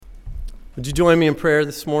Would you join me in prayer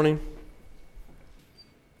this morning?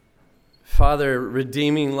 Father,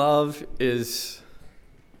 redeeming love is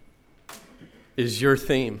your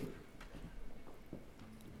theme.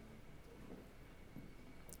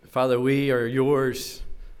 Father, we are yours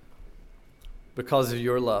because of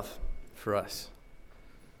your love for us.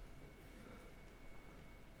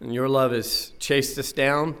 And your love has chased us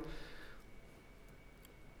down.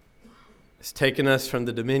 It's taken us from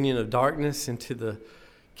the dominion of darkness into the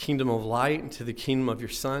kingdom of light, into the kingdom of your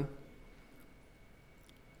Son.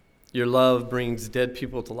 Your love brings dead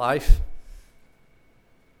people to life.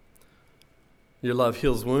 Your love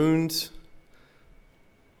heals wounds.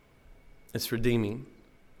 It's redeeming.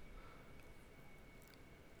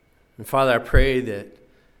 And Father, I pray that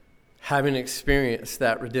having experienced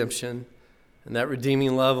that redemption and that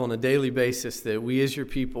redeeming love on a daily basis, that we as your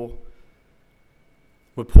people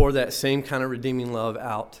would pour that same kind of redeeming love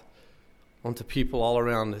out onto people all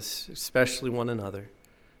around us, especially one another.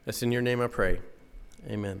 That's in your name I pray.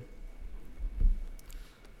 Amen.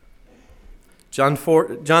 John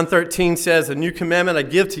 13 says, "A new commandment I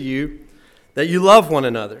give to you, that you love one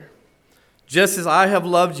another. Just as I have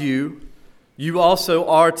loved you, you also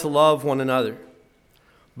are to love one another.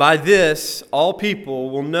 By this, all people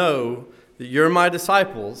will know that you're my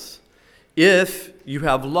disciples, if you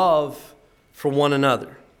have love for one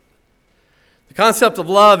another." The concept of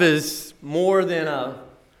love is more than a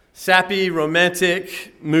sappy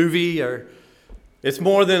romantic movie, or it's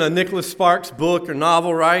more than a Nicholas Sparks book or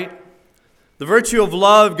novel, right? The virtue of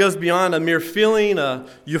love goes beyond a mere feeling, a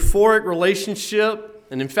euphoric relationship,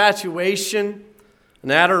 an infatuation,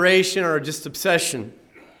 an adoration, or just obsession.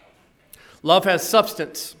 Love has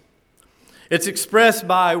substance. It's expressed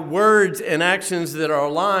by words and actions that are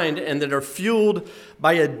aligned and that are fueled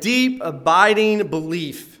by a deep, abiding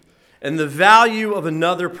belief in the value of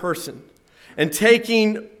another person and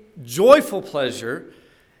taking joyful pleasure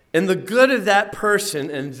in the good of that person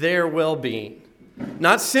and their well-being,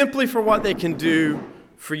 not simply for what they can do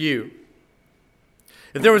for you.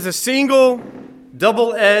 If there was a single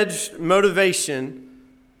double-edged motivation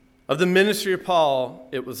of the ministry of Paul,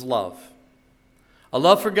 it was love. A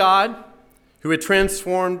love for God, who had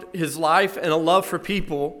transformed his life, and a love for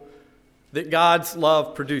people that God's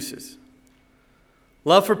love produces.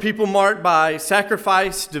 Love for people marked by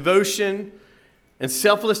sacrifice, devotion, and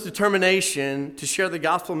selfless determination to share the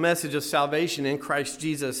gospel message of salvation in Christ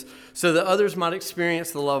Jesus so that others might experience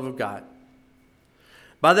the love of God.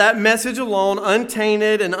 By that message alone,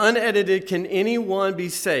 untainted and unedited, can anyone be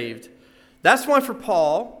saved. That's why for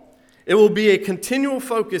Paul, it will be a continual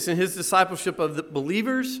focus in his discipleship of the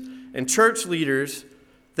believers and church leaders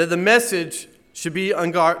that the message should be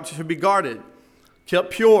guarded,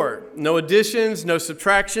 kept pure, no additions, no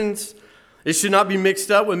subtractions. It should not be mixed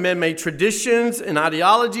up with man-made traditions and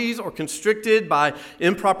ideologies or constricted by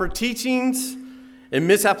improper teachings and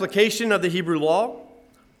misapplication of the Hebrew law.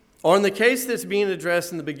 Or in the case that's being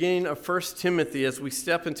addressed in the beginning of 1 Timothy as we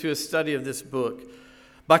step into a study of this book,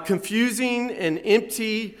 by confusing and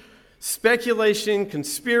empty speculation,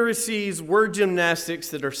 conspiracies, word gymnastics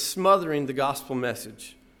that are smothering the gospel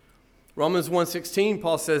message. Romans 1:16,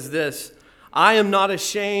 Paul says this, "I am not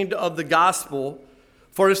ashamed of the gospel,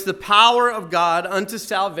 for it's the power of God unto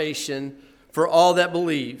salvation for all that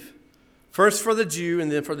believe, first for the Jew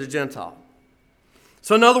and then for the Gentile."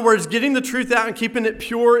 So in other words, getting the truth out and keeping it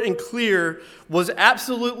pure and clear was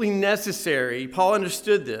absolutely necessary, Paul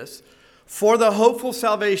understood this, for the hopeful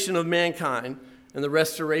salvation of mankind and the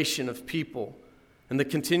restoration of people and the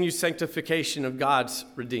continued sanctification of God's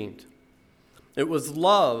redeemed. It was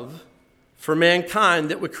love for mankind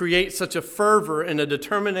that would create such a fervor and a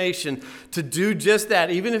determination to do just that,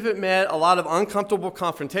 even if it meant a lot of uncomfortable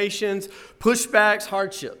confrontations, pushbacks,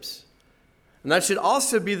 hardships. And that should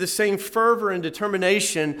also be the same fervor and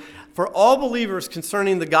determination for all believers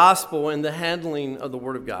concerning the gospel and the handling of the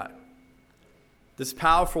Word of God. This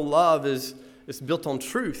powerful love is built on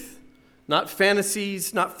truth, not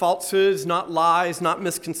fantasies, not falsehoods, not lies, not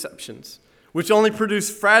misconceptions, which only produce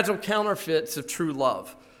fragile counterfeits of true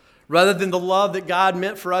love, rather than the love that God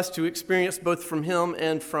meant for us to experience both from Him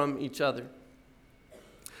and from each other.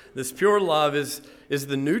 This pure love is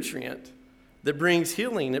the nutrient that brings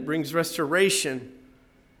healing, it brings restoration.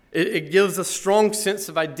 It gives a strong sense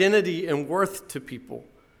of identity and worth to people.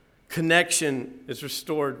 Connection is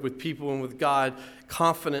restored with people and with God.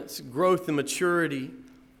 Confidence, growth, and maturity,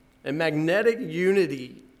 and magnetic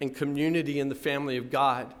unity and community in the family of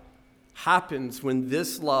God happens when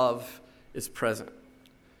this love is present.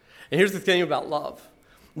 And here's the thing about love.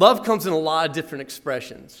 Love comes in a lot of different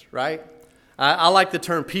expressions, right? I like the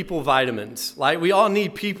term people vitamins. Like, we all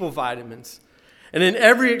need people vitamins. And in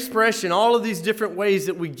every expression, all of these different ways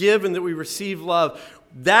that we give and that we receive love,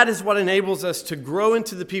 that is what enables us to grow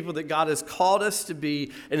into the people that God has called us to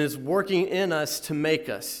be and is working in us to make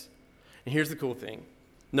us. And here's the cool thing.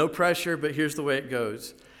 No pressure, but here's the way it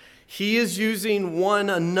goes. He is using one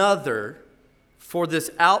another for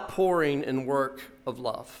this outpouring and work of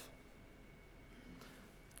love.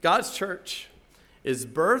 God's church is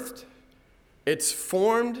birthed, it's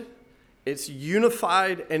formed, it's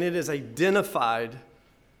unified, and it is identified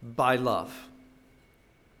by love.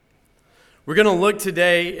 We're going to look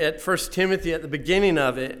today at 1 Timothy at the beginning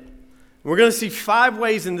of it. We're going to see 5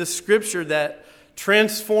 ways in this scripture that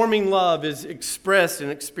transforming love is expressed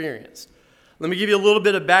and experienced. Let me give you a little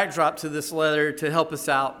bit of backdrop to this letter to help us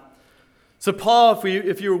out. So Paul,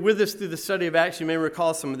 if you were with us through the study of Acts, you may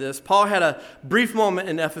recall some of this. Paul had a brief moment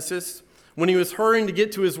in Ephesus when he was hurrying to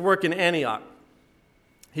get to his work in Antioch.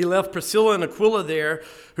 He left Priscilla and Aquila there,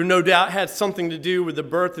 who no doubt had something to do with the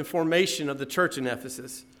birth and formation of the church in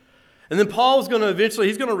Ephesus. And then Paul is going to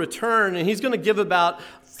he's going to return, and he's going to give about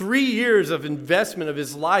 3 years of investment of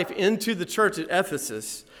his life into the church at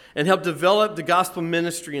Ephesus and help develop the gospel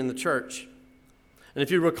ministry in the church. And if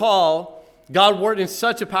you recall, God worked in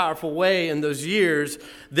such a powerful way in those years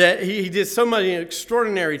that he did so many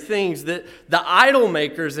extraordinary things that the idol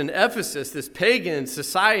makers in Ephesus, this pagan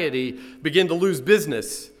society, began to lose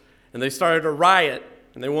business. And they started a riot,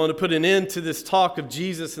 and they wanted to put an end to this talk of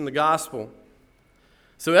Jesus and the gospel.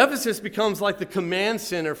 So Ephesus becomes like the command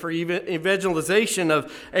center for evangelization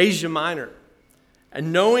of Asia Minor.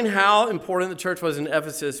 And knowing how important the church was in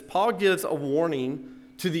Ephesus, Paul gives a warning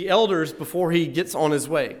to the elders before he gets on his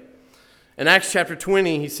way. In Acts chapter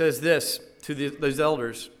 20, he says this to those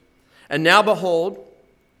elders. And now behold,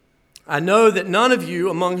 I know that none of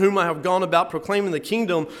you among whom I have gone about proclaiming the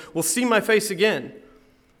kingdom will see my face again.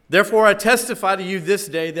 Therefore I testify to you this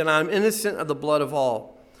day that I am innocent of the blood of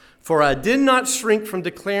all. For I did not shrink from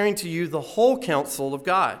declaring to you the whole counsel of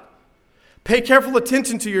God. Pay careful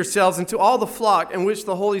attention to yourselves and to all the flock in which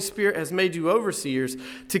the Holy Spirit has made you overseers,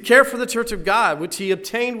 to care for the church of God, which he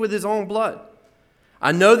obtained with his own blood.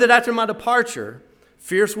 I know that after my departure,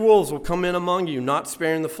 fierce wolves will come in among you, not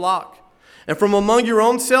sparing the flock. And from among your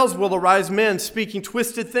own selves will arise men speaking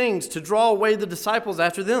twisted things to draw away the disciples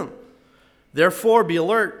after them. Therefore be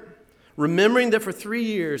alert, remembering that for 3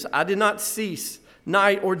 years I did not cease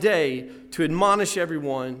night or day to admonish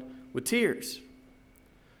everyone with tears.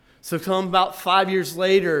 So come about 5 years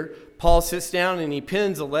later, Paul sits down and he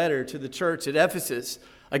pens a letter to the church at Ephesus,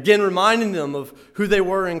 again reminding them of who they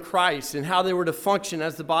were in Christ and how they were to function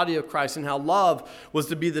as the body of Christ and how love was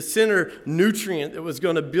to be the center nutrient that was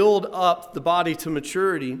going to build up the body to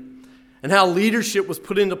maturity and how leadership was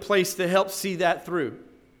put into place to help see that through.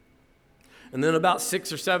 And then about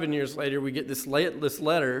 6 or 7 years later, we get this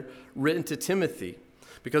letter written to Timothy.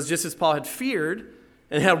 Because just as Paul had feared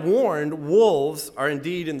and had warned, wolves are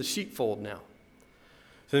indeed in the sheepfold now.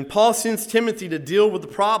 So then Paul sends Timothy to deal with the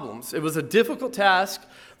problems. It was a difficult task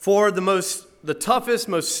for the toughest,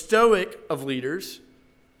 most stoic of leaders,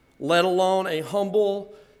 let alone a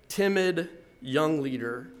humble, timid young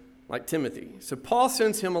leader like Timothy. So Paul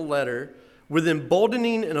sends him a letter with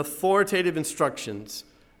emboldening and authoritative instructions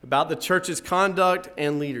about the church's conduct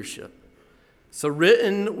and leadership. So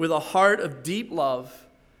written with a heart of deep love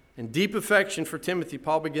and deep affection for Timothy,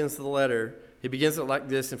 Paul begins the letter. He begins it like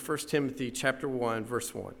this in 1 Timothy chapter 1,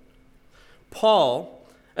 verse 1. Paul,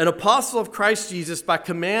 an apostle of Christ Jesus, by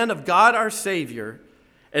command of God our Savior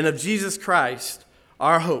and of Jesus Christ,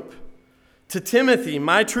 our hope. To Timothy,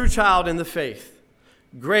 my true child in the faith,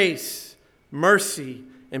 grace, mercy,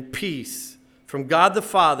 and peace from God the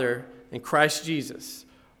Father and Christ Jesus,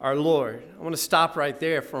 our Lord. I want to stop right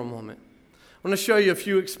there for a moment. I want to show you a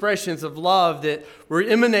few expressions of love that were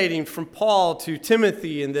emanating from Paul to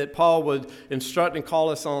Timothy and that Paul would instruct and call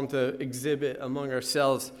us on to exhibit among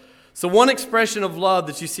ourselves. So one expression of love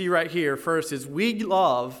that you see right here first is we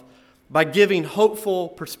love by giving hopeful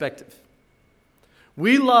perspective.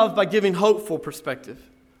 We love by giving hopeful perspective.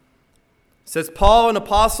 It says, Paul, an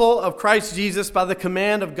apostle of Christ Jesus by the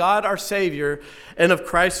command of God our Savior and of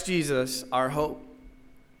Christ Jesus our hope.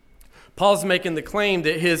 Paul's making the claim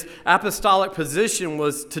that his apostolic position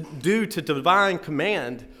was due to divine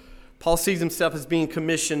command. Paul sees himself as being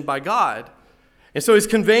commissioned by God. And so he's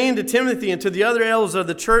conveying to Timothy and to the other elders of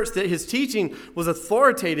the church that his teaching was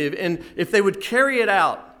authoritative, and if they would carry it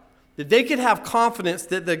out, that they could have confidence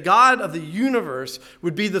that the God of the universe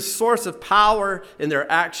would be the source of power in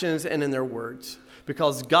their actions and in their words,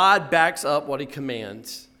 because God backs up what he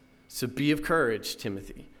commands. So be of courage,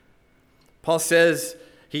 Timothy. Paul says,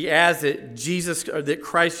 he adds that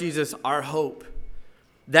Christ Jesus, our hope.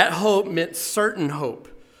 That hope meant certain hope,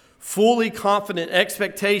 fully confident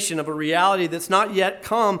expectation of a reality that's not yet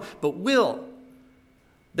come, but will.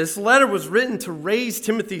 This letter was written to raise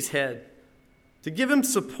Timothy's head, to give him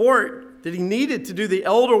support that he needed to do the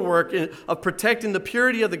elder work of protecting the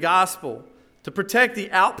purity of the gospel, to protect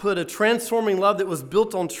the output of transforming love that was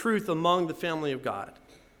built on truth among the family of God.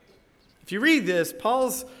 If you read this,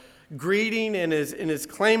 Paul's greeting and his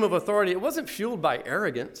claim of authority, it wasn't fueled by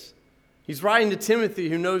arrogance. He's writing to Timothy,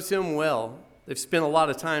 who knows him well. They've spent a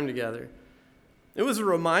lot of time together. It was a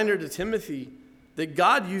reminder to Timothy that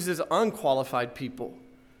God uses unqualified people.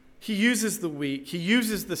 He uses the weak. He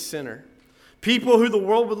uses the sinner. People who the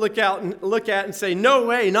world would look at and say, no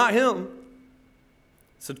way, not him.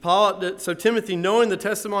 So Timothy, knowing the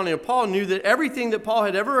testimony of Paul, knew that everything that Paul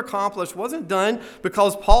had ever accomplished wasn't done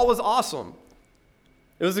because Paul was awesome.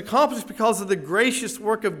 It was accomplished because of the gracious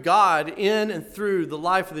work of God in and through the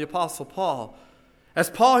life of the Apostle Paul.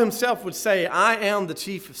 As Paul himself would say, I am the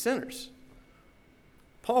chief of sinners.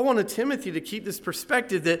 Paul wanted Timothy to keep this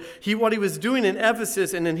perspective that what he was doing in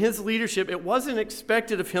Ephesus and in his leadership, it wasn't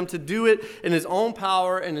expected of him to do it in his own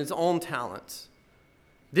power and his own talents.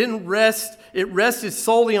 It rested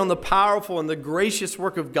solely on the powerful and the gracious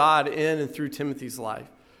work of God in and through Timothy's life.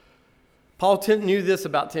 Paul knew this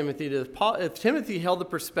about Timothy. If Timothy held the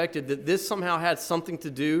perspective that this somehow had something to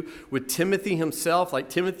do with Timothy himself, like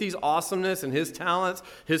Timothy's awesomeness and his talents,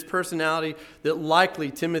 his personality, that likely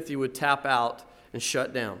Timothy would tap out and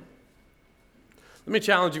shut down. Let me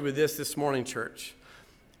challenge you with this morning, church.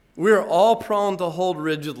 We are all prone to hold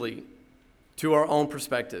rigidly to our own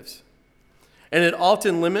perspectives. And it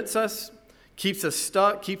often limits us, keeps us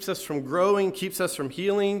stuck, keeps us from growing, keeps us from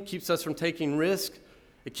healing, keeps us from taking risk.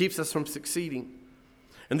 It keeps us from succeeding.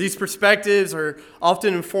 And these perspectives are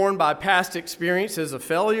often informed by past experiences of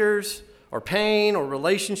failures or pain or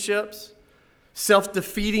relationships,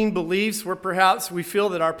 self-defeating beliefs where perhaps we feel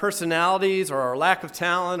that our personalities or our lack of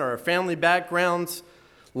talent or our family backgrounds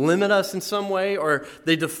limit us in some way, or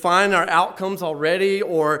they define our outcomes already,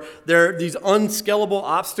 or they're these unscalable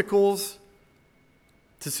obstacles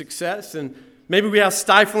to success. And maybe we have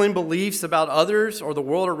stifling beliefs about others or the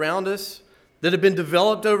world around us that have been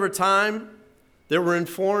developed over time, that were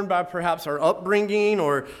informed by perhaps our upbringing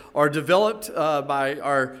or developed by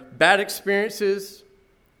our bad experiences.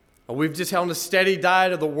 Or we've just held a steady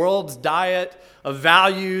diet of the world's diet of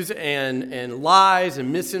values and lies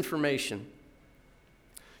and misinformation.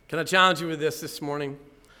 Can I challenge you with this morning?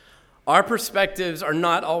 Our perspectives are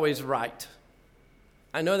not always right.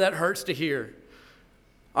 I know that hurts to hear.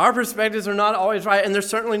 Our perspectives are not always right, and they're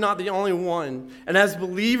certainly not the only one. And as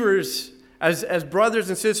believers, as brothers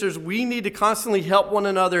and sisters, we need to constantly help one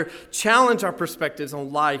another challenge our perspectives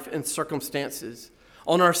on life and circumstances,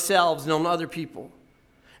 on ourselves and on other people.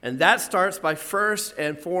 And that starts by first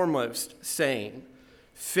and foremost saying,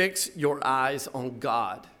 fix your eyes on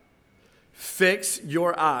God. Fix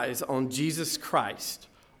your eyes on Jesus Christ,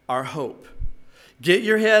 our hope. Get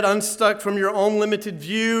your head unstuck from your own limited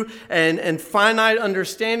view and finite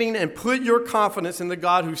understanding, and put your confidence in the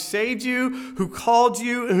God who saved you, who called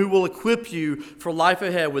you, and who will equip you for life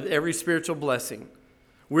ahead with every spiritual blessing.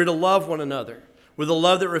 We're to love one another with a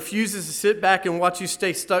love that refuses to sit back and watch you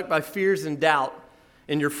stay stuck by fears and doubt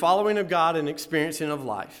in your following of God and experiencing of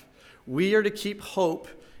life. We are to keep hope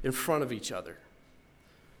in front of each other.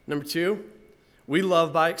 Number 2, we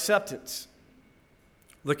love by acceptance.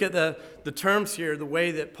 Look at the terms here, the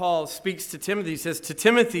way that Paul speaks to Timothy. He says, to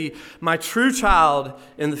Timothy, my true child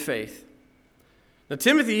in the faith. Now,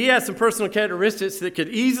 Timothy, he has some personal characteristics that could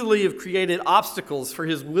easily have created obstacles for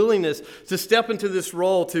his willingness to step into this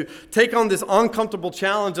role, to take on this uncomfortable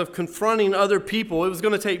challenge of confronting other people. It was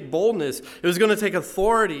going to take boldness. It was going to take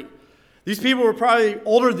authority. These people were probably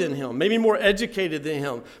older than him, maybe more educated than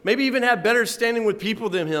him, maybe even had better standing with people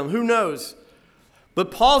than him. Who knows?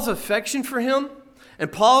 But Paul's affection for him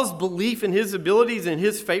and Paul's belief in his abilities and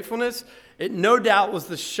his faithfulness, it no doubt was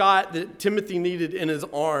the shot that Timothy needed in his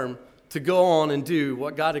arm to go on and do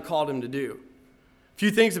what God had called him to do. A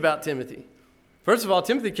few things about Timothy. First of all,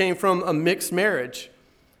 Timothy came from a mixed marriage.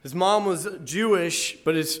 His mom was Jewish,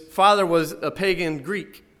 but his father was a pagan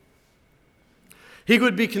Greek. He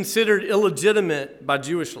would be considered illegitimate by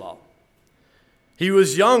Jewish law. He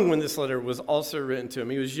was young when this letter was also written to him.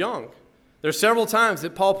 He was young. There are several times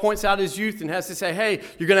that Paul points out his youth and has to say, hey,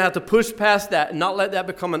 you're going to have to push past that and not let that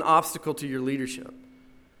become an obstacle to your leadership.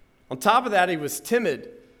 On top of that, he was timid.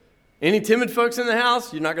 Any timid folks in the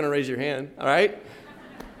house? You're not going to raise your hand, all right?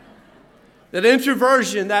 That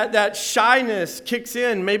introversion, that shyness kicks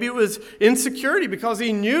in. Maybe it was insecurity because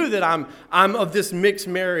he knew that I'm of this mixed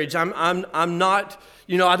marriage. I'm not,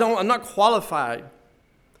 I'm not qualified.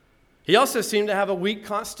 He also seemed to have a weak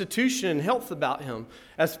constitution and health about him,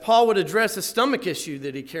 as Paul would address a stomach issue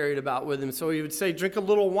that he carried about with him. So he would say, drink a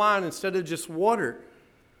little wine instead of just water.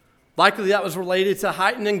 Likely that was related to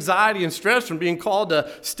heightened anxiety and stress from being called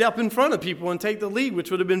to step in front of people and take the lead, which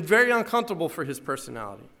would have been very uncomfortable for his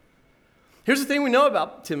personality. Here's the thing we know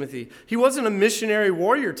about Timothy. He wasn't a missionary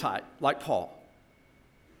warrior type like Paul.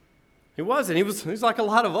 He wasn't. He was like a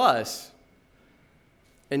lot of us.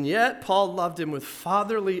 And yet, Paul loved him with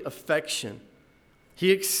fatherly affection.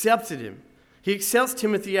 He accepted him. He accepts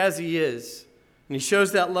Timothy as he is. And he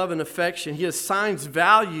shows that love and affection. He assigns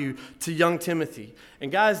value to young Timothy.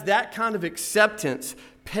 And guys, that kind of acceptance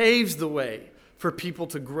paves the way for people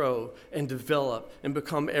to grow and develop and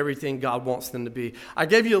become everything God wants them to be. I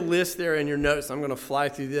gave you a list there in your notes. I'm going to fly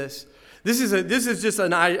through this. This is just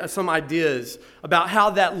some ideas about how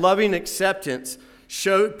that loving acceptance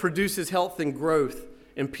produces health and growth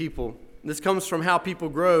in people. This comes from How People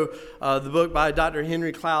Grow, the book by Dr.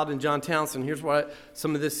 Henry Cloud and John Townsend. Here's what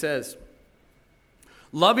some of this says.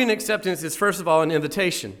 Loving acceptance is, first of all, an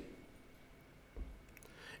invitation.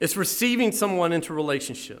 It's receiving someone into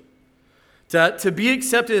relationship. To be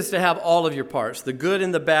accepted is to have all of your parts, the good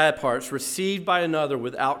and the bad parts, received by another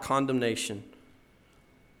without condemnation.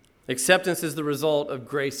 Acceptance is the result of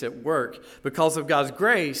grace at work. Because of God's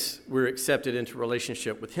grace, we're accepted into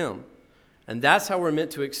relationship with Him. And that's how we're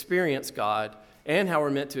meant to experience God and how we're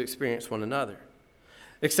meant to experience one another.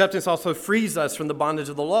 Acceptance also frees us from the bondage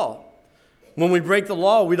of the law. When we break the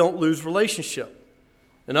law, we don't lose relationship.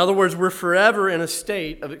 In other words, we're forever in a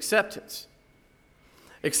state of acceptance.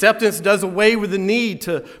 Acceptance does away with the need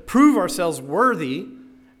to prove ourselves worthy,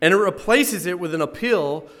 and it replaces it with an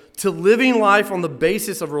appeal to living life on the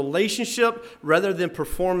basis of relationship rather than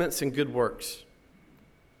performance and good works.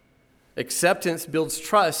 Acceptance builds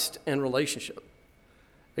trust and relationship.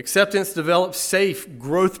 Acceptance develops safe,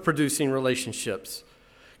 growth-producing relationships.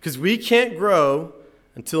 Because we can't grow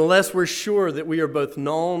unless we're sure that we are both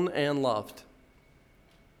known and loved.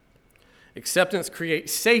 Acceptance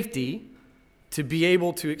creates safety to be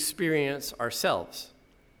able to experience ourselves.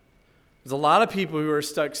 There's a lot of people who are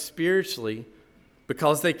stuck spiritually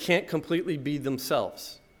because they can't completely be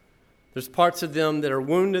themselves. There's parts of them that are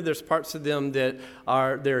wounded. There's parts of them that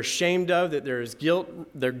they're ashamed of, that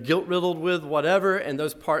they're guilt-riddled with, whatever, and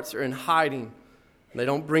those parts are in hiding. They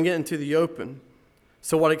don't bring it into the open.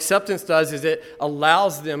 So what acceptance does is it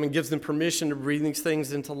allows them and gives them permission to bring these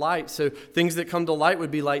things into light. So things that come to light would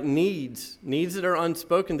be like needs that are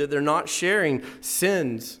unspoken, that they're not sharing,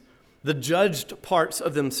 sins, the judged parts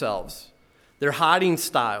of themselves, their hiding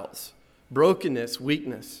styles, brokenness,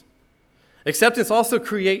 weakness. Acceptance also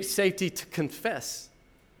creates safety to confess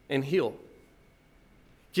and heal.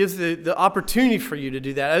 Gives the opportunity for you to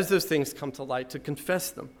do that as those things come to light, to confess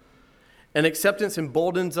them. And acceptance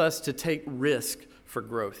emboldens us to take risk for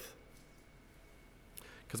growth.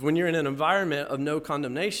 Because when you're in an environment of no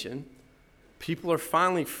condemnation, people are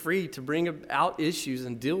finally free to bring out issues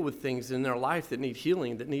and deal with things in their life that need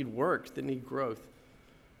healing, that need work, that need growth.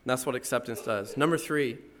 And that's what acceptance does. Number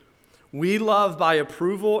 3, we love by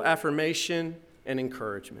approval, affirmation, and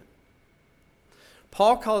encouragement.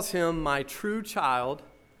 Paul calls him my true child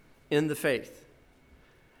in the faith.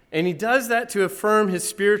 And he does that to affirm his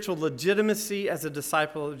spiritual legitimacy as a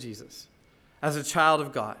disciple of Jesus, as a child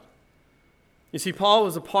of God. You see, Paul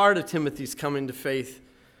was a part of Timothy's coming to faith.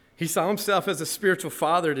 He saw himself as a spiritual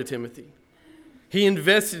father to Timothy. He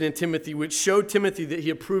invested in Timothy, which showed Timothy that he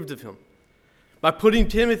approved of him. By putting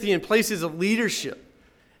Timothy in places of leadership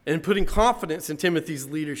and putting confidence in Timothy's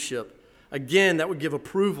leadership, again, that would give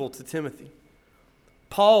approval to Timothy.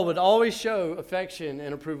 Paul would always show affection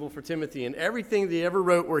and approval for Timothy in everything that he ever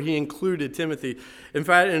wrote where he included Timothy. In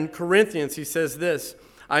fact, in Corinthians, he says this,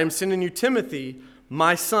 I am sending you Timothy,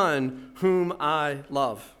 my son, whom I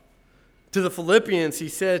love. To the Philippians, he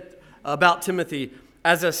said about Timothy,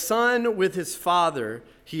 as a son with his father,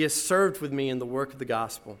 he has served with me in the work of the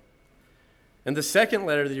gospel. In the second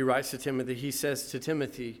letter that he writes to Timothy, he says to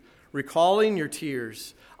Timothy, recalling your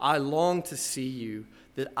tears, I long to see you,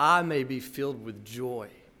 that I may be filled with joy.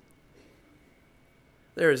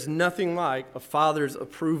 There is nothing like a father's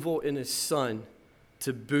approval in his son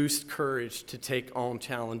to boost courage to take on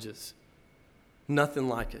challenges. Nothing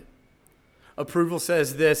like it. Approval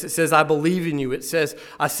says this. It says, I believe in you. It says,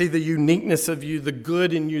 I see the uniqueness of you, the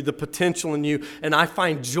good in you, the potential in you, and I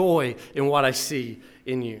find joy in what I see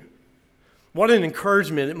in you. What an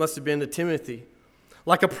encouragement it must have been to Timothy.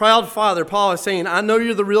 Like a proud father, Paul is saying, I know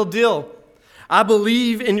you're the real deal. I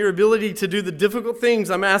believe in your ability to do the difficult things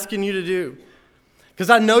I'm asking you to do. Because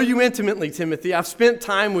I know you intimately, Timothy. I've spent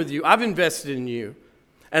time with you. I've invested in you.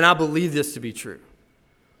 And I believe this to be true.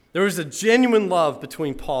 There was a genuine love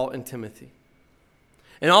between Paul and Timothy.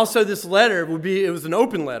 And also this letter it was an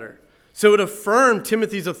open letter. So it affirmed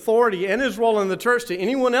Timothy's authority and his role in the church to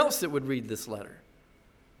anyone else that would read this letter.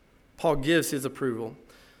 Paul gives his approval.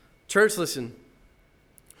 Church, listen.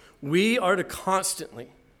 We are to constantly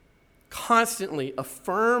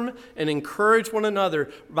affirm and encourage one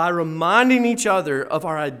another by reminding each other of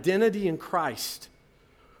our identity in Christ,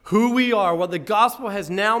 who we are, what the gospel has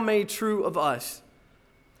now made true of us,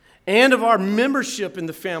 and of our membership in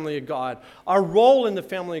the family of God, our role in the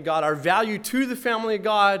family of God, our value to the family of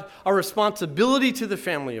God, our responsibility to the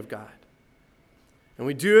family of God. And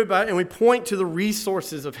we do it and we point to the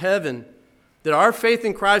resources of heaven that our faith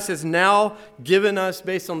in Christ has now given us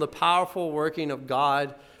based on the powerful working of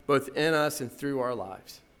God both in us and through our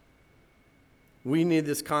lives. We need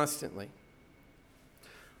this constantly.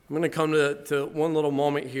 I'm going to come to one little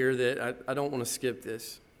moment here that I don't want to skip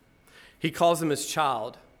this. He calls him his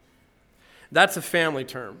child. That's a family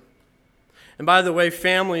term. And by the way,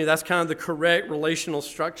 family, that's kind of the correct relational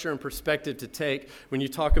structure and perspective to take when you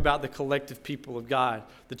talk about the collective people of God,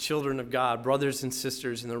 the children of God, brothers and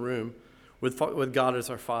sisters in the room with God as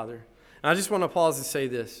our Father. And I just want to pause and say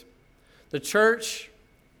this. The church,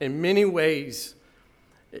 in many ways,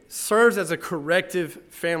 it serves as a corrective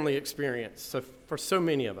family experience for so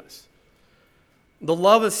many of us. The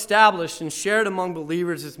love established and shared among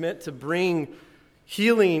believers is meant to bring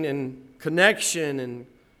healing and connection and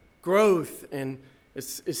growth, and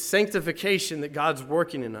it's sanctification that God's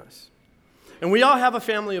working in us. And we all have a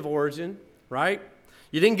family of origin, right?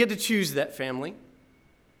 You didn't get to choose that family.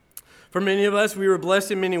 For many of us, we were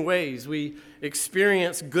blessed in many ways. We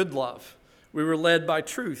experienced good love. We were led by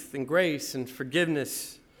truth and grace and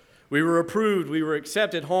forgiveness. We were approved. We were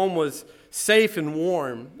accepted. Home was safe and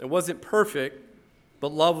warm. It wasn't perfect,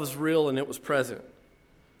 but love was real and it was present.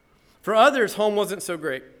 For others, home wasn't so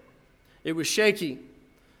great. It was shaky.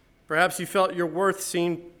 Perhaps you felt your worth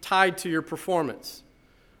seemed tied to your performance.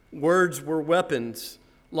 Words were weapons.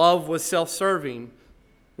 Love was self-serving.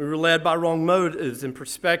 We were led by wrong motives and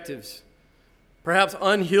perspectives. Perhaps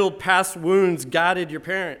unhealed past wounds guided your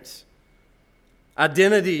parents.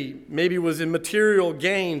 Identity maybe was in material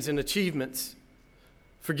gains and achievements.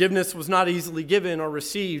 Forgiveness was not easily given or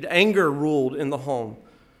received. Anger ruled in the home.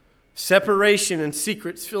 Separation and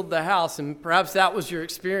secrets filled the house, and perhaps that was your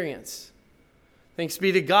experience. Thanks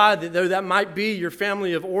be to God that though that might be your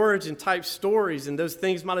family of origin type stories, and those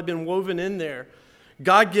things might have been woven in there,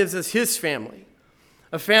 God gives us his family,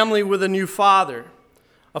 a family with a new father,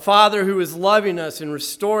 a father who is loving us and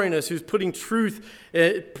restoring us, who's putting truth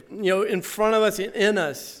in front of us and in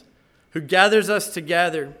us, who gathers us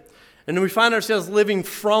together. And we find ourselves living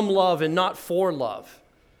from love and not for love.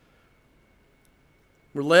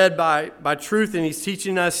 We're led by truth, and he's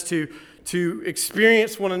teaching us to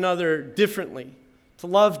experience one another differently, to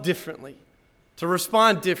love differently, to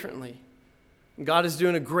respond differently. And God is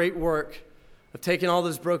doing a great work of taking all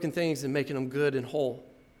those broken things and making them good and whole.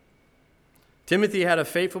 Timothy had a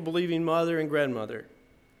faithful, believing mother and grandmother,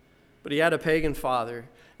 but he had a pagan father.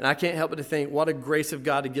 And I can't help but to think, what a grace of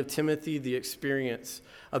God to give Timothy the experience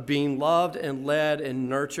of being loved and led and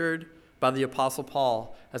nurtured by the Apostle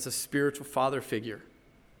Paul as a spiritual father figure,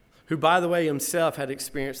 who, by the way, himself had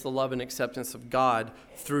experienced the love and acceptance of God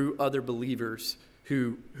through other believers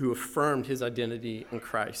who affirmed his identity in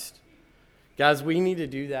Christ. Guys, we need to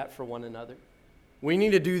do that for one another. We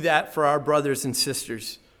need to do that for our brothers and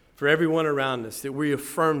sisters, for everyone around us, that we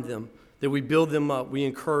affirm them, that we build them up, we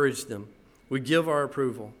encourage them, we give our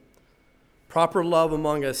approval. Proper love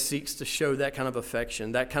among us seeks to show that kind of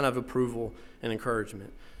affection, that kind of approval and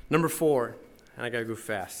encouragement. Number 4, and I got to go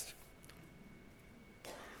fast.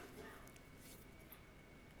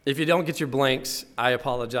 If you don't get your blanks, I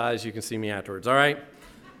apologize. You can see me afterwards, all right?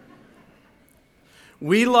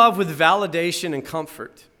 We love with validation and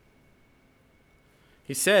comfort.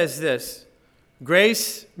 He says this: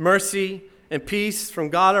 grace, mercy, and peace from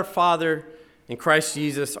God our Father and Christ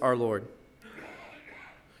Jesus our Lord.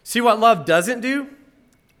 See, what love doesn't do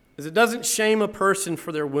is it doesn't shame a person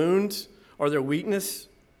for their wounds or their weakness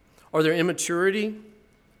or their immaturity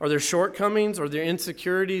or their shortcomings or their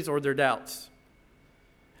insecurities or their doubts.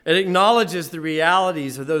 It acknowledges the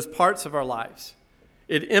realities of those parts of our lives.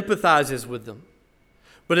 It empathizes with them.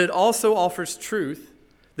 But it also offers truth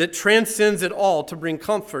that transcends it all to bring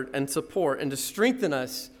comfort and support and to strengthen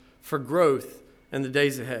us for growth in the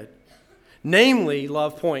days ahead. Namely,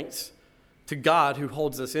 love points to God who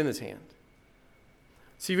holds us in his hand.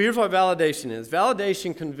 See, here's what validation is.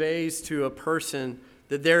 Validation conveys to a person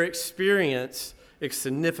that their experience is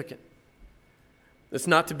significant. It's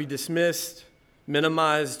not to be dismissed,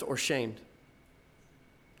 minimized, or shamed.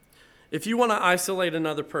 if you want to isolate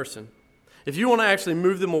another person, if you want to actually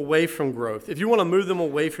move them away from growth, if you want to move them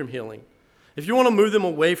away from healing, if you want to move them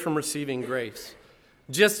away from receiving grace,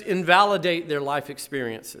 just invalidate their life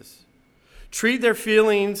experiences. Treat their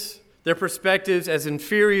feelings, their perspectives as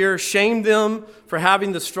inferior. Shame them for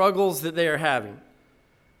having the struggles that they are having.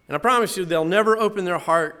 And I promise you, they'll never open their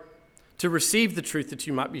heart to receive the truth that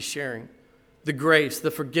you might be sharing, the grace,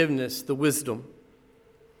 the forgiveness, the wisdom.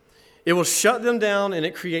 It will shut them down, and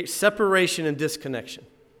it creates separation and disconnection.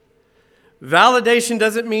 Validation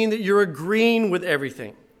doesn't mean that you're agreeing with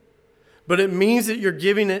everything, but it means that you're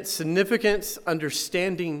giving it significance,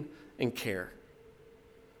 understanding, and care.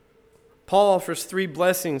 Paul offers 3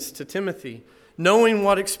 blessings to Timothy, knowing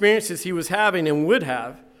what experiences he was having and would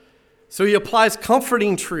have. So he applies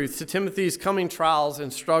comforting truth to Timothy's coming trials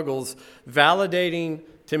and struggles, validating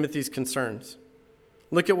Timothy's concerns.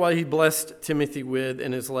 Look at what he blessed Timothy with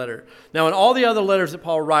in his letter. Now, in all the other letters that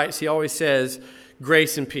Paul writes, he always says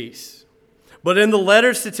grace and peace. But in the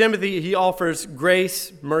letters to Timothy, he offers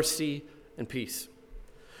grace, mercy, and peace.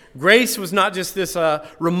 Grace was not just this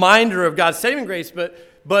reminder of God's saving grace,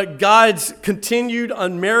 but God's continued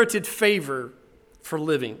unmerited favor for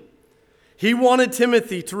living. He wanted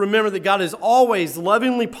Timothy to remember that God is always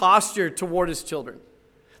lovingly postured toward his children,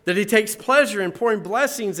 that he takes pleasure in pouring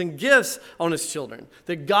blessings and gifts on his children,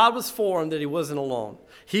 that God was for him, that he wasn't alone.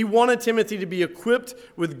 He wanted Timothy to be equipped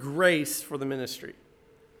with grace for the ministry.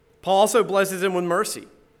 Paul also blesses him with mercy.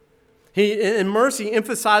 In mercy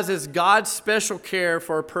emphasizes God's special care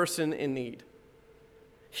for a person in need.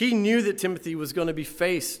 He knew that Timothy was going to be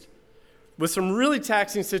faced with some really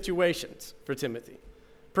taxing situations for Timothy.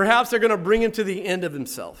 Perhaps they're going to bring him to the end of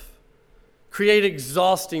himself, create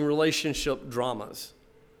exhausting relationship dramas.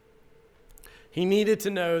 He needed to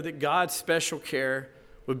know that God's special care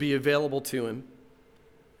would be available to him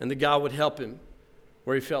and that God would help him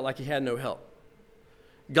where he felt like he had no help.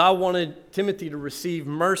 God wanted Timothy to receive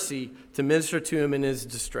mercy to minister to him in his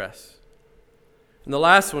distress. And the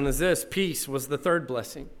last one is this: peace was the third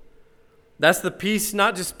blessing. That's the peace,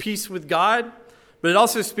 not just peace with God, but it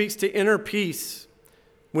also speaks to inner peace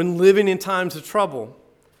when living in times of trouble.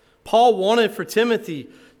 Paul wanted for Timothy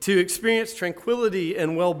to experience tranquility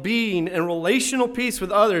and well-being and relational peace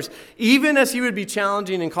with others, even as he would be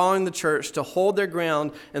challenging and calling the church to hold their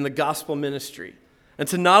ground in the gospel ministry and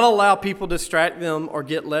to not allow people to distract them or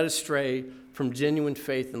get led astray from genuine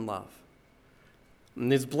faith and love.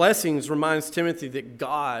 And his blessings reminds Timothy that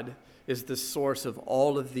God is the source of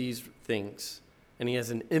all of these things, and he has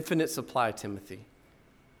an infinite supply, Timothy.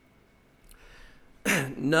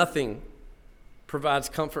 Nothing provides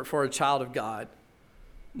comfort for a child of God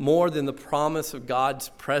more than the promise of God's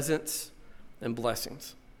presence and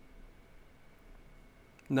blessings.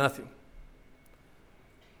 Nothing.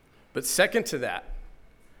 But second to that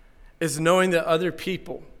is knowing that other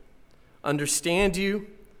people understand you,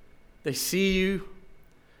 they see you,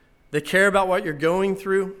 they care about what you're going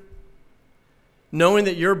through, knowing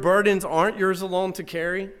that your burdens aren't yours alone to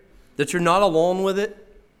carry, that you're not alone with it,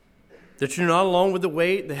 that you're not alone with the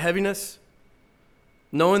weight, the heaviness,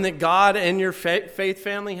 knowing that God and your faith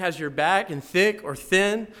family has your back in thick or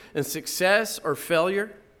thin, in success or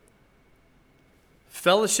failure.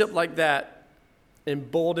 Fellowship like that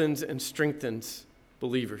emboldens and strengthens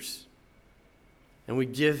believers. And we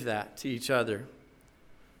give that to each other.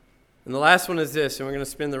 And the last one is this, and we're going to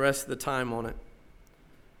spend the rest of the time on it.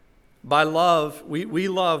 By love, we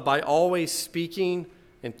love by always speaking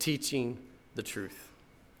and teaching the truth.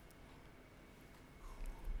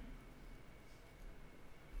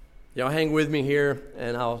 Y'all hang with me here,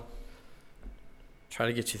 and I'll try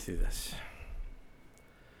to get you through this.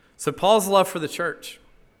 So Paul's love for the church,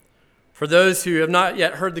 for those who have not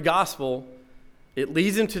yet heard the gospel, it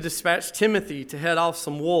leads him to dispatch Timothy to head off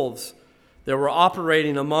some wolves that were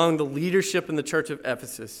operating among the leadership in the church of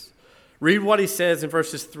Ephesus. Read what he says in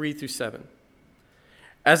verses 3 through 7.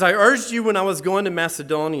 As I urged you when I was going to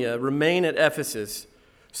Macedonia, remain at Ephesus,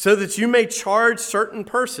 so that you may charge certain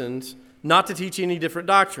persons not to teach any different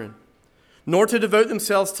doctrine, nor to devote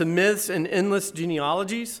themselves to myths and endless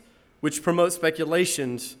genealogies, which promote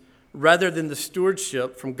speculations, rather than the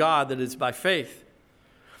stewardship from God that is by faith.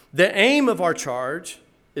 The aim of our charge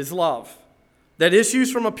is love, that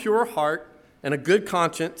issues from a pure heart and a good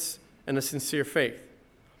conscience and a sincere faith.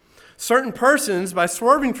 Certain persons, by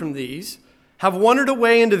swerving from these, have wandered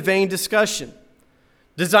away into vain discussion,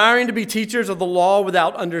 desiring to be teachers of the law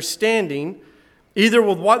without understanding, either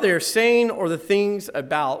with what they are saying or the things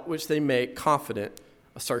about which they make confident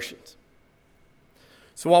assertions.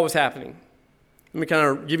 So what was happening? Let me kind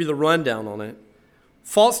of give you the rundown on it.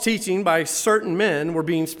 false teaching by certain men were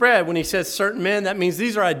being spread. When he says certain men, that means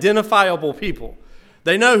these are identifiable people.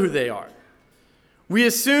 They know who they are. We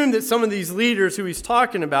assume that some of these leaders who he's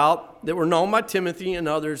talking about that were known by Timothy and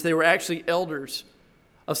others, they were actually elders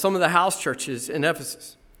of some of the house churches in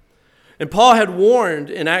Ephesus. And Paul had warned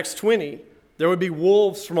in Acts 20, there would be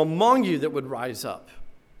wolves from among you that would rise up.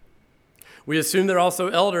 We assume they're also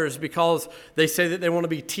elders because they say that they want to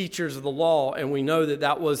be teachers of the law, and we know that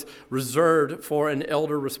that was reserved for an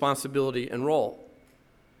elder responsibility and role.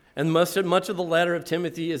 And much of the letter of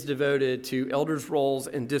Timothy is devoted to elders' roles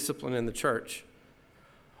and discipline in the church.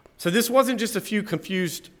 So this wasn't just a few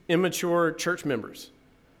confused, immature church members.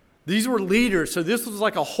 These were leaders, so this was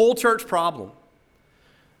like a whole church problem.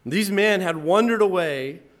 These men had wandered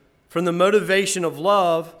away from the motivation of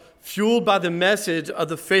love fueled by the message of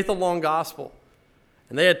the faith-alone gospel.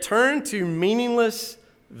 And they had turned to meaningless,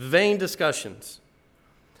 vain discussions.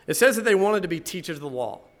 It says that they wanted to be teachers of the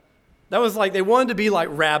law. That was like, they wanted to be like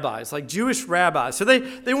rabbis, like Jewish rabbis. So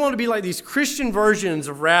they wanted to be like these Christian versions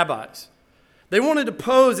of rabbis. They wanted to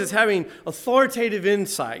pose as having authoritative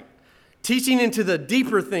insight, teaching into the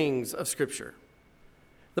deeper things of Scripture.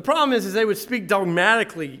 The problem is they would speak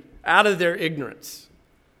dogmatically out of their ignorance.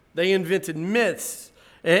 They invented myths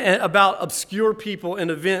about obscure people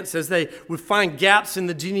and events as they would find gaps in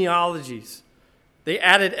the genealogies. They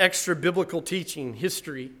added extra biblical teaching,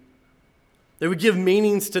 history. They would give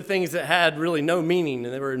meanings to things that had really no meaning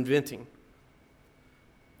and they were inventing.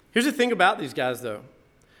 Here's the thing about these guys, though.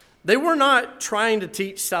 They were not trying to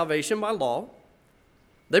teach salvation by law.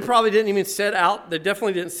 They probably didn't even set out, they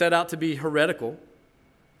definitely didn't set out to be heretical.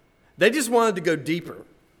 They just wanted to go deeper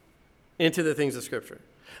into the things of Scripture.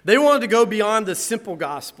 They wanted to go beyond the simple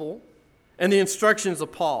gospel and the instructions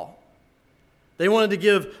of Paul. They wanted to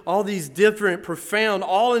give all these different, profound,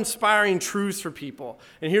 all-inspiring truths for people.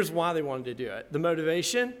 And here's why they wanted to do it. The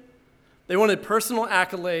motivation, they wanted personal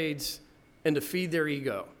accolades and to feed their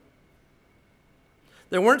ego.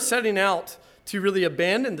 They weren't setting out to really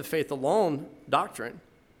abandon the faith alone doctrine.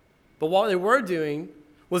 But what they were doing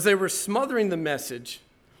was they were smothering the message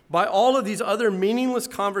by all of these other meaningless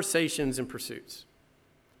conversations and pursuits.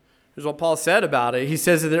 Here's what Paul said about it. He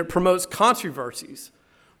says that it promotes controversies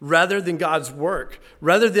rather than God's work,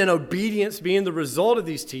 rather than obedience being the result of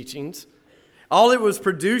these teachings. All it was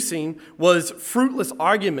producing was fruitless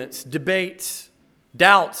arguments, debates,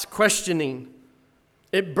 doubts, questioning.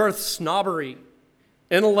 It birthed snobbery,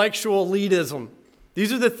 intellectual elitism.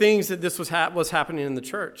 These are the things that this was happening in the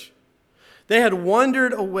church. They had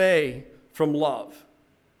wandered away from love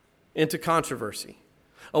into controversy,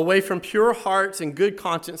 away from pure hearts and good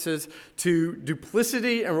consciences to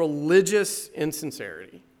duplicity and religious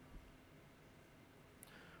insincerity.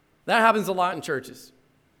 That happens a lot in churches.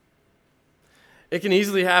 It can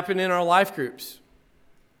easily happen in our life groups,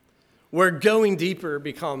 where going deeper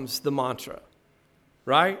becomes the mantra,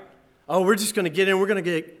 right? Oh, we're just going to get in. We're going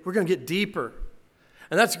to get deeper,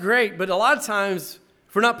 and that's great. But a lot of times,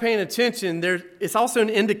 if we're not paying attention, it's also an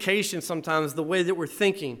indication sometimes the way that we're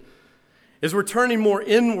thinking is we're turning more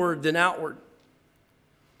inward than outward.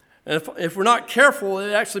 And if we're not careful,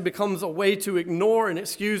 it actually becomes a way to ignore and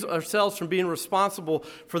excuse ourselves from being responsible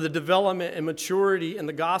for the development and maturity in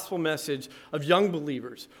the gospel message of young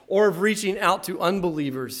believers or of reaching out to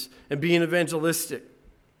unbelievers and being evangelistic.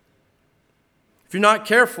 If you're not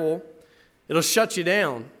careful, it'll shut you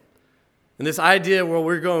down. And this idea, well,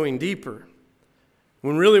 we're going deeper,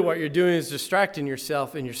 when really what you're doing is distracting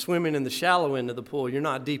yourself and you're swimming in the shallow end of the pool. You're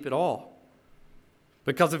not deep at all.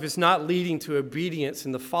 Because if it's not leading to obedience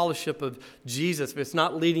and the fellowship of Jesus, if it's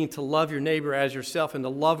not leading to love your neighbor as yourself and to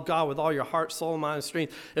love God with all your heart, soul, mind, and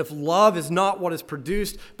strength, if love is not what is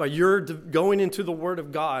produced by your going into the Word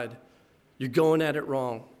of God, you're going at it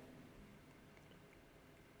wrong.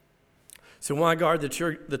 So why guard the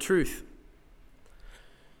truth?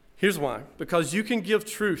 Here's why. Because you can give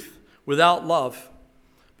truth without love,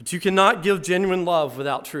 but you cannot give genuine love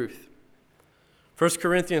without truth. 1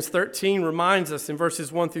 Corinthians 13 reminds us in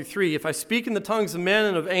verses 1 through 3, if I speak in the tongues of men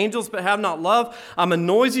and of angels but have not love, I'm a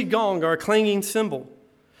noisy gong or a clanging cymbal.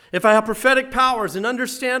 If I have prophetic powers and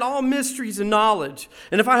understand all mysteries and knowledge,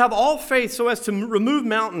 and if I have all faith so as to remove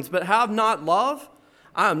mountains but have not love,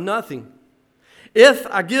 I am nothing. If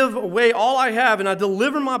I give away all I have and I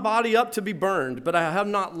deliver my body up to be burned, but I have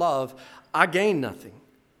not love, I gain nothing.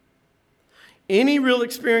 Any real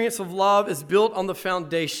experience of love is built on the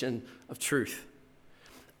foundation of truth.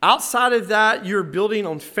 Outside of that, you're building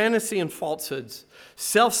on fantasy and falsehoods,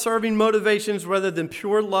 self-serving motivations rather than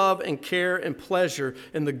pure love and care and pleasure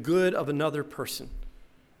in the good of another person.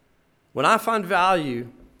 When I find value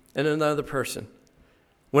in another person,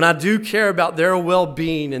 when I do care about their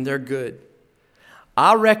well-being and their good,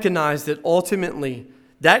 I recognize that ultimately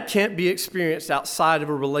that can't be experienced outside of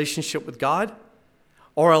a relationship with God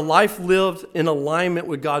or a life lived in alignment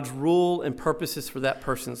with God's rule and purposes for that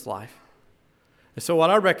person's life. And so what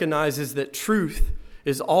I recognize is that truth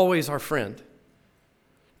is always our friend.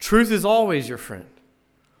 Truth is always your friend.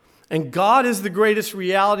 And God is the greatest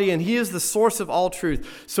reality, and He is the source of all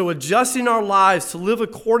truth. So adjusting our lives to live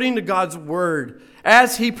according to God's word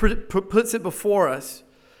as He puts it before us,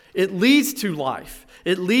 it leads to life.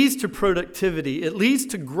 It leads to productivity. It leads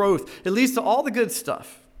to growth. It leads to all the good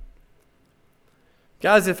stuff.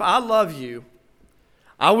 Guys, if I love you,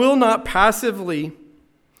 I will not passively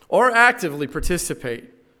or actively participate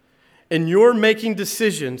in your making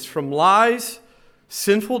decisions from lies,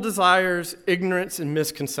 sinful desires, ignorance, and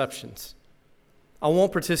misconceptions. I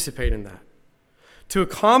won't participate in that. To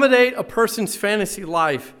accommodate a person's fantasy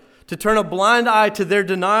life, to turn a blind eye to their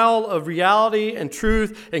denial of reality and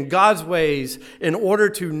truth and God's ways in order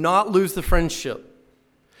to not lose the friendship,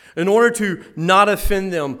 in order to not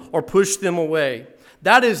offend them or push them away.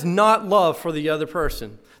 That is not love for the other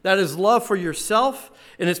person. That is love for yourself,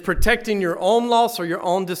 and it's protecting your own loss or your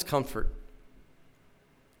own discomfort.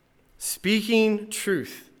 Speaking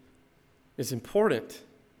truth is important,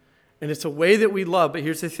 and it's a way that we love. But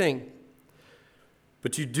here's the thing.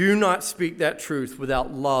 But you do not speak that truth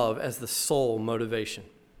without love as the sole motivation.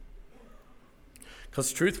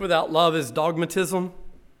 Because truth without love is dogmatism.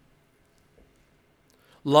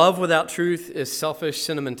 Love without truth is selfish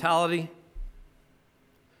sentimentality.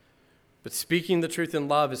 But speaking the truth in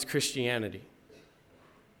love is Christianity.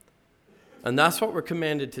 And that's what we're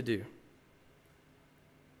commanded to do.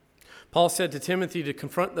 Paul said to Timothy to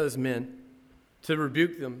confront those men, to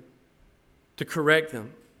rebuke them, to correct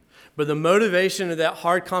them. But the motivation of that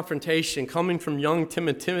hard confrontation coming from young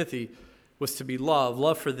Timothy was to be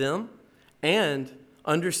love for them, and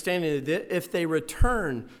understanding that if they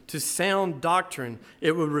return to sound doctrine,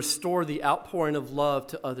 it would restore the outpouring of love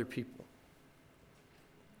to other people.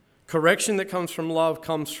 Correction that comes from love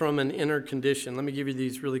comes from an inner condition. Let me give you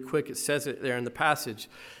these really quick. It says it there in the passage.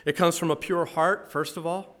 It comes from a pure heart, first of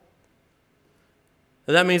all.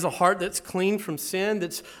 And that means a heart that's clean from sin,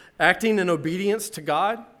 that's acting in obedience to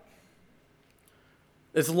God.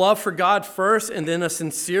 It's love for God first, and then a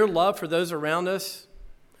sincere love for those around us.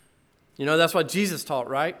 You know, that's what Jesus taught,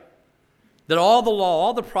 right? That all the law,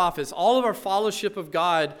 all the prophets, all of our fellowship of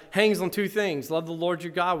God hangs on two things. Love the Lord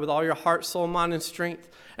your God with all your heart, soul, mind, and strength.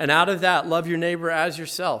 And out of that, love your neighbor as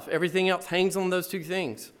yourself. Everything else hangs on those two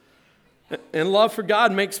things. And love for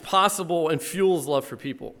God makes possible and fuels love for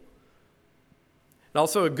people. And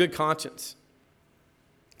also a good conscience.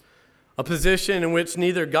 A position in which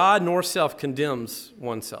neither God nor self condemns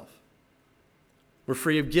oneself. We're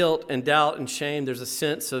free of guilt and doubt and shame. There's a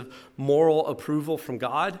sense of moral approval from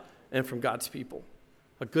God and from God's people.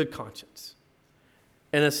 A good conscience.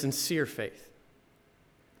 And a sincere faith.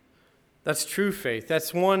 That's true faith.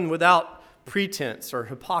 That's one without pretense or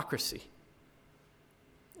hypocrisy.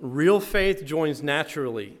 Real faith joins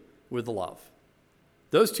naturally with love.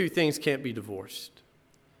 Those two things can't be divorced.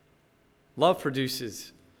 Love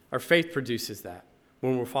produces, our faith produces that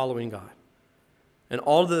when we're following God. And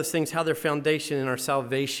all of those things have their foundation in our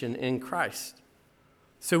salvation in Christ.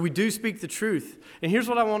 So we do speak the truth. And here's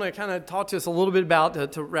what I want to kind of talk to us a little bit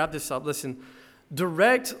about to wrap this up. Listen,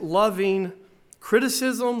 direct, loving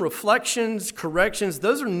criticism, reflections, corrections,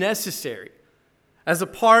 those are necessary as a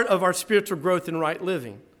part of our spiritual growth and right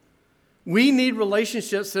living. We need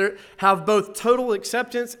relationships that have both total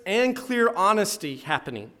acceptance and clear honesty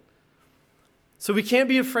happening. So we can't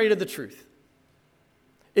be afraid of the truth.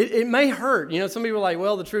 It may hurt. You know, some people are like,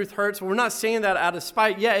 well, the truth hurts. Well, we're not saying that out of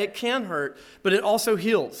spite. Yeah, it can hurt, but it also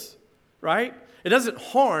heals, right? It doesn't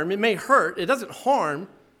harm. It may hurt. It doesn't harm,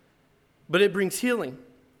 but it brings healing.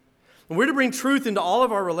 And we're to bring truth into all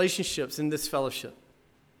of our relationships in this fellowship.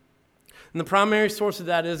 And the primary source of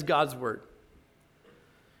that is God's word.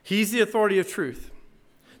 He's the authority of truth.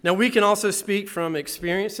 Now, we can also speak from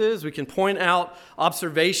experiences. We can point out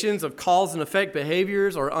observations of cause and effect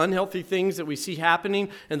behaviors or unhealthy things that we see happening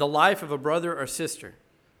in the life of a brother or sister.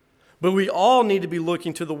 But we all need to be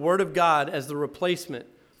looking to the Word of God as the replacement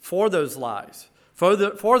for those lies, for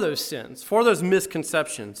those sins, for those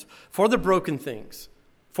misconceptions, for the broken things,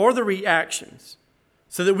 for the reactions,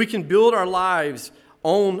 so that we can build our lives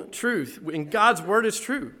on truth. And God's Word is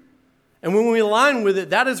true. And when we align with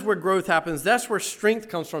it, that is where growth happens. That's where strength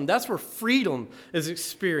comes from. That's where freedom is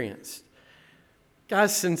experienced.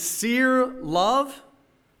 Guys, sincere love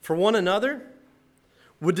for one another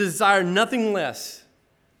would desire nothing less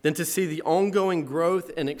than to see the ongoing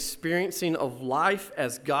growth and experiencing of life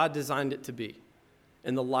as God designed it to be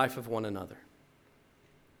in the life of one another.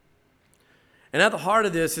 And at the heart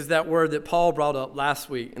of this is that word that Paul brought up last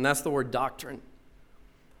week, and that's the word doctrine.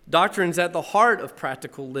 Doctrine is at the heart of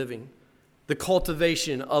practical living, the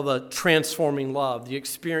cultivation of a transforming love, the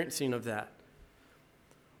experiencing of that.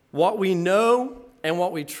 What we know and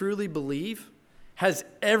what we truly believe has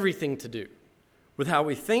everything to do with how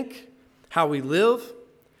we think, how we live,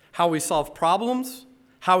 how we solve problems,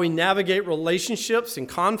 how we navigate relationships and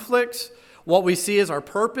conflicts, what we see as our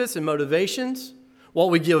purpose and motivations, what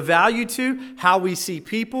we give value to, how we see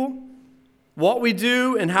people, what we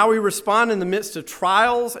do and how we respond in the midst of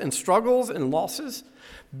trials and struggles and losses.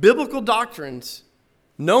 Biblical doctrines,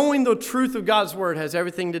 knowing the truth of God's word, has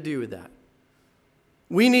everything to do with that.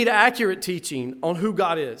 We need accurate teaching on who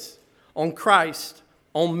God is, on Christ,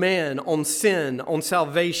 on man, on sin, on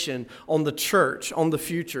salvation, on the church, on the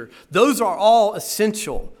future. Those are all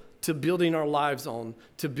essential to building our lives on,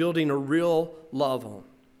 to building a real love on.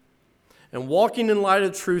 And walking in light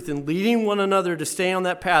of truth and leading one another to stay on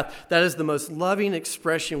that path, that is the most loving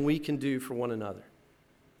expression we can do for one another.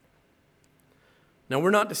 Now,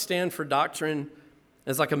 we're not to stand for doctrine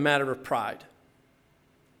as like a matter of pride.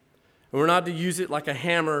 And we're not to use it like a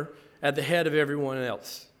hammer at the head of everyone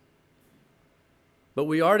else. But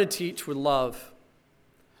we are to teach with love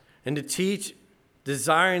and to teach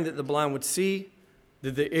desiring that the blind would see,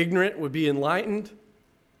 that the ignorant would be enlightened,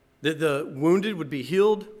 that the wounded would be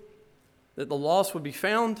healed, that the lost would be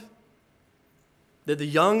found, that the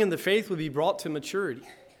young in the faith would be brought to maturity.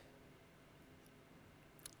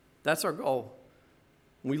 That's our goal.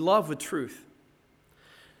 We love with truth.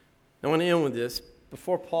 I want to end with this.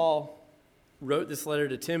 Before Paul wrote this letter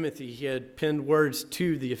to Timothy, he had penned words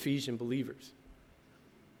to the Ephesian believers.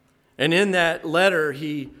 And in that letter,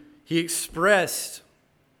 he expressed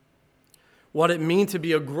what it means to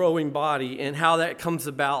be a growing body and how that comes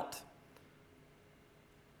about.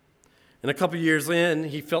 And a couple years in,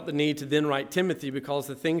 he felt the need to then write Timothy because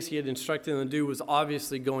the things he had instructed them to do was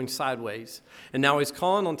obviously going sideways. And now he's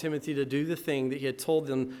calling on Timothy to do the thing that he had told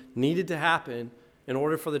them needed to happen in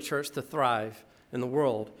order for the church to thrive in the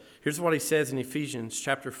world. Here's what he says in Ephesians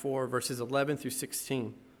chapter 4, verses 11 through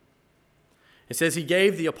 16. It says, he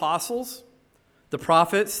gave the apostles, the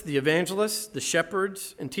prophets, the evangelists, the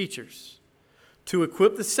shepherds, and teachers to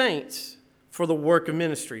equip the saints for the work of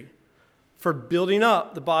ministry, for building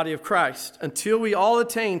up the body of Christ, until we all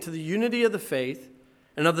attain to the unity of the faith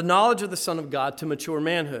and of the knowledge of the Son of God, to mature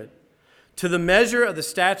manhood, to the measure of the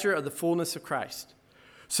stature of the fullness of Christ,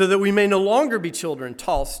 so that we may no longer be children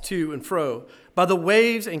tossed to and fro by the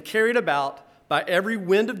waves and carried about by every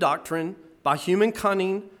wind of doctrine, by human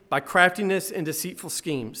cunning, by craftiness and deceitful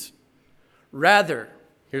schemes. Rather,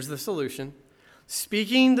 here's the solution,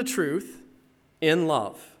 speaking the truth in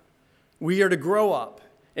love, we are to grow up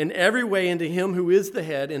in every way into him who is the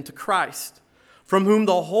head, into Christ, from whom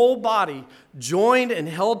the whole body, joined and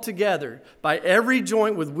held together by every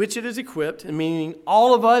joint with which it is equipped, and meaning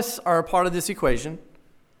all of us are a part of this equation,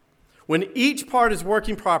 when each part is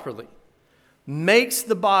working properly, makes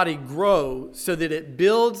the body grow so that it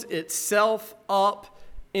builds itself up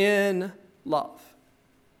in love.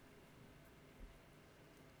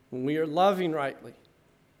 When we are loving rightly,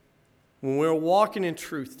 when we're walking in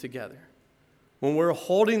truth together, when we're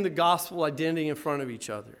holding the gospel identity in front of each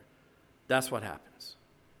other, that's what happens.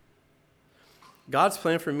 God's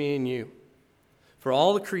plan for me and you, for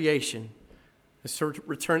all the creation, is to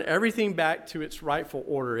return everything back to its rightful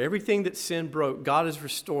order. Everything that sin broke, God is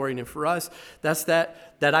restoring. And for us, that's that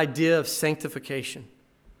idea of sanctification.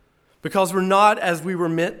 Because we're not as we were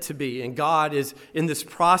meant to be, and God is in this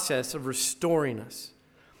process of restoring us.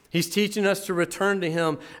 He's teaching us to return to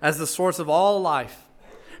him as the source of all life.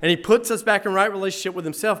 And he puts us back in right relationship with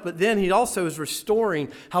himself, but then he also is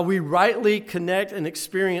restoring how we rightly connect and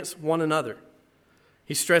experience one another.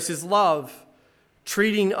 He stresses love,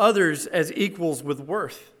 treating others as equals with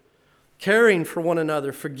worth, caring for one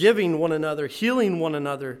another, forgiving one another, healing one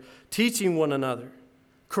another, teaching one another,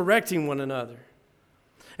 correcting one another.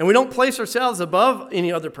 And we don't place ourselves above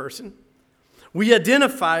any other person. We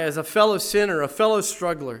identify as a fellow sinner, a fellow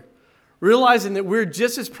struggler, realizing that we're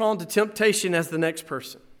just as prone to temptation as the next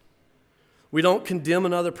person. We don't condemn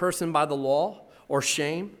another person by the law or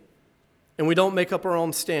shame, and we don't make up our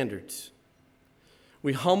own standards.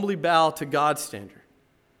 We humbly bow to God's standard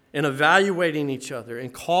in evaluating each other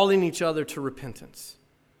and calling each other to repentance.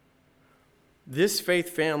 This faith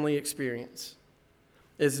family experience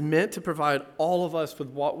is meant to provide all of us with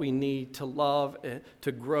what we need to love, and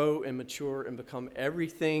to grow and mature and become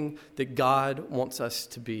everything that God wants us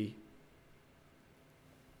to be.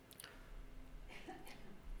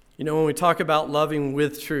 You know, when we talk about loving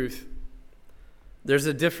with truth, there's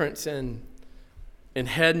a difference in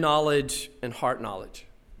head knowledge and heart knowledge.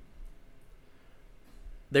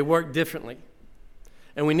 They work differently,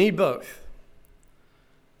 and we need both.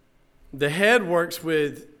 The head works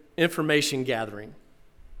with information gathering,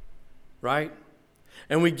 right?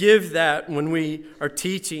 And we give that when we are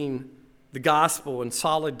teaching the gospel and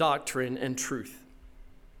solid doctrine and truth.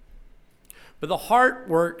 But the heart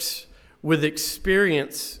works with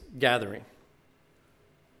experience gathering,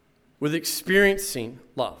 with experiencing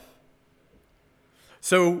love.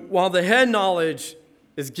 So while the head knowledge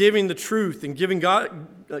is giving the truth and giving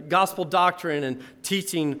gospel doctrine and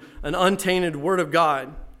teaching an untainted word of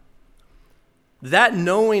God, that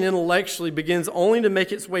knowing intellectually begins only to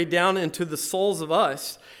make its way down into the souls of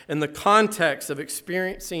us in the context of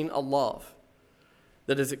experiencing a love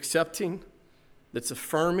that is accepting, that's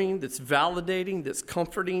affirming, that's validating, that's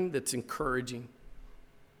comforting, that's encouraging.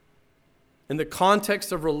 In the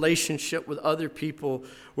context of relationship with other people,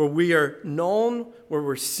 where we are known, where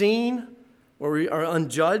we're seen, where we are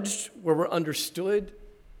unjudged, where we're understood,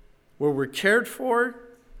 where we're cared for,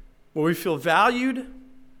 where we feel valued,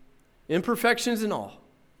 imperfections and all.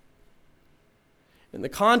 In the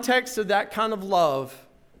context of that kind of love,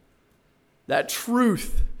 that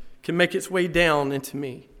truth can make its way down into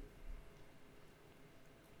me.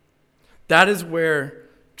 That is where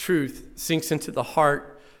truth sinks into the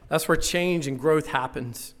heart. That's where change and growth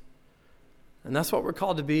happens. And that's what we're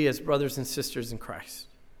called to be as brothers and sisters in Christ,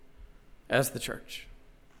 as the church.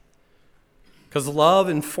 Because love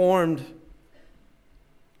informed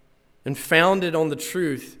and founded on the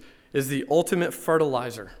truth is the ultimate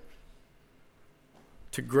fertilizer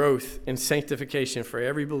to growth and sanctification for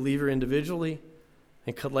every believer individually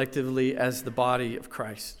and collectively as the body of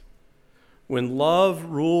Christ. When love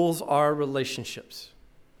rules our relationships,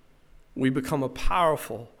 we become a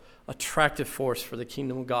powerful, attractive force for the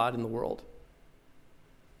kingdom of God in the world.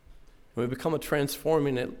 When we become a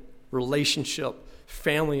transforming relationship,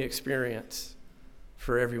 family experience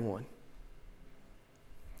for everyone.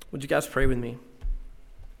 Would you guys pray with me?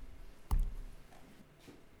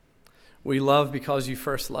 We love because you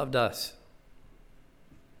first loved us.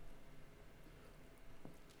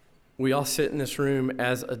 We all sit in this room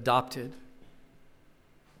as adopted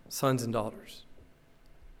sons and daughters.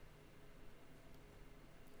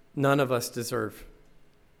 None of us deserve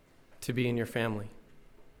to be in your family.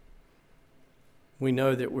 We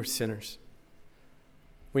know that we're sinners.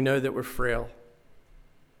 We know that we're frail.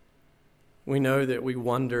 We know that we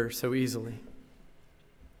wander so easily.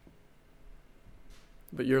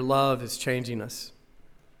 But your love is changing us.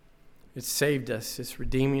 It's saved us. It's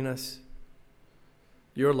redeeming us.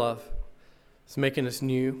 Your love is making us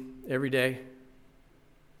new every day.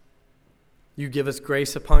 You give us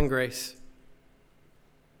grace upon grace.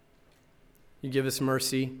 You give us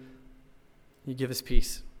mercy. You give us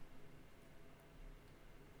peace.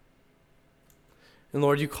 And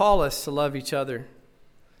Lord, you call us to love each other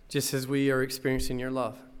just as we are experiencing your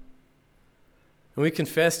love. And we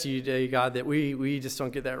confess to you today, God, that we just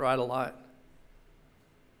don't get that right a lot.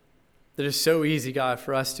 That it's so easy, God,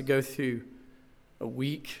 for us to go through a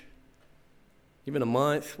week, even a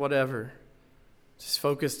month, whatever, just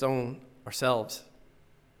focused on ourselves,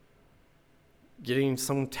 getting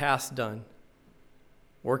some task done,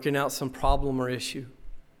 working out some problem or issue.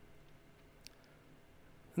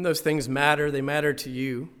 And those things matter. They matter to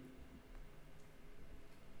you.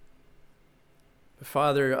 But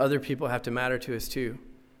Father, other people have to matter to us too.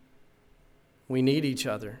 We need each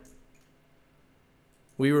other.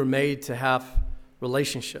 We were made to have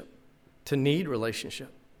relationship, to need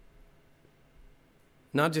relationship.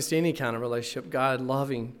 Not just any kind of relationship, God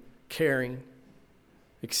loving, caring,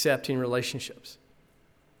 accepting relationships.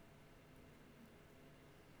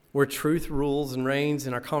 Where truth rules and reigns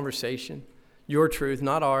in our conversation. Your truth,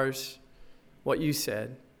 not ours, what you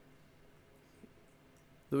said.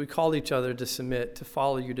 That we call each other to submit, to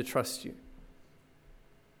follow you, to trust you.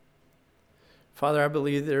 Father, I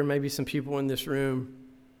believe there may be some people in this room,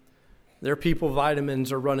 their people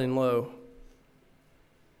vitamins are running low.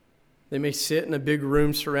 They may sit in a big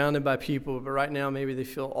room surrounded by people, but right now maybe they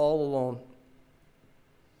feel all alone.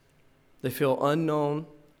 They feel unknown.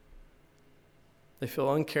 They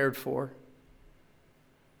feel uncared for.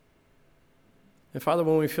 And Father,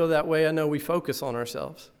 when we feel that way, I know we focus on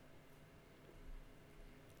ourselves.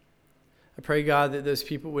 I pray, God, that those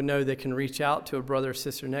people would know they can reach out to a brother or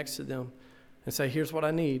sister next to them and say, here's what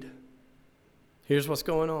I need. Here's what's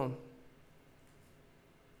going on.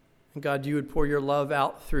 And God, you would pour your love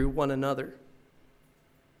out through one another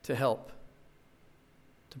to help,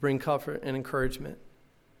 to bring comfort and encouragement,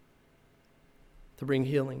 to bring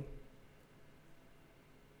healing.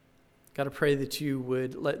 God, I pray that you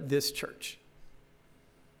would let this church,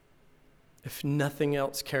 if nothing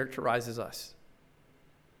else characterizes us,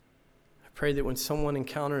 I pray that when someone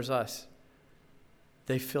encounters us,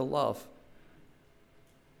 they feel love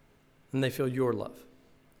and they feel your love.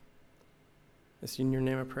 It's in your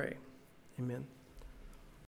name I pray. Amen.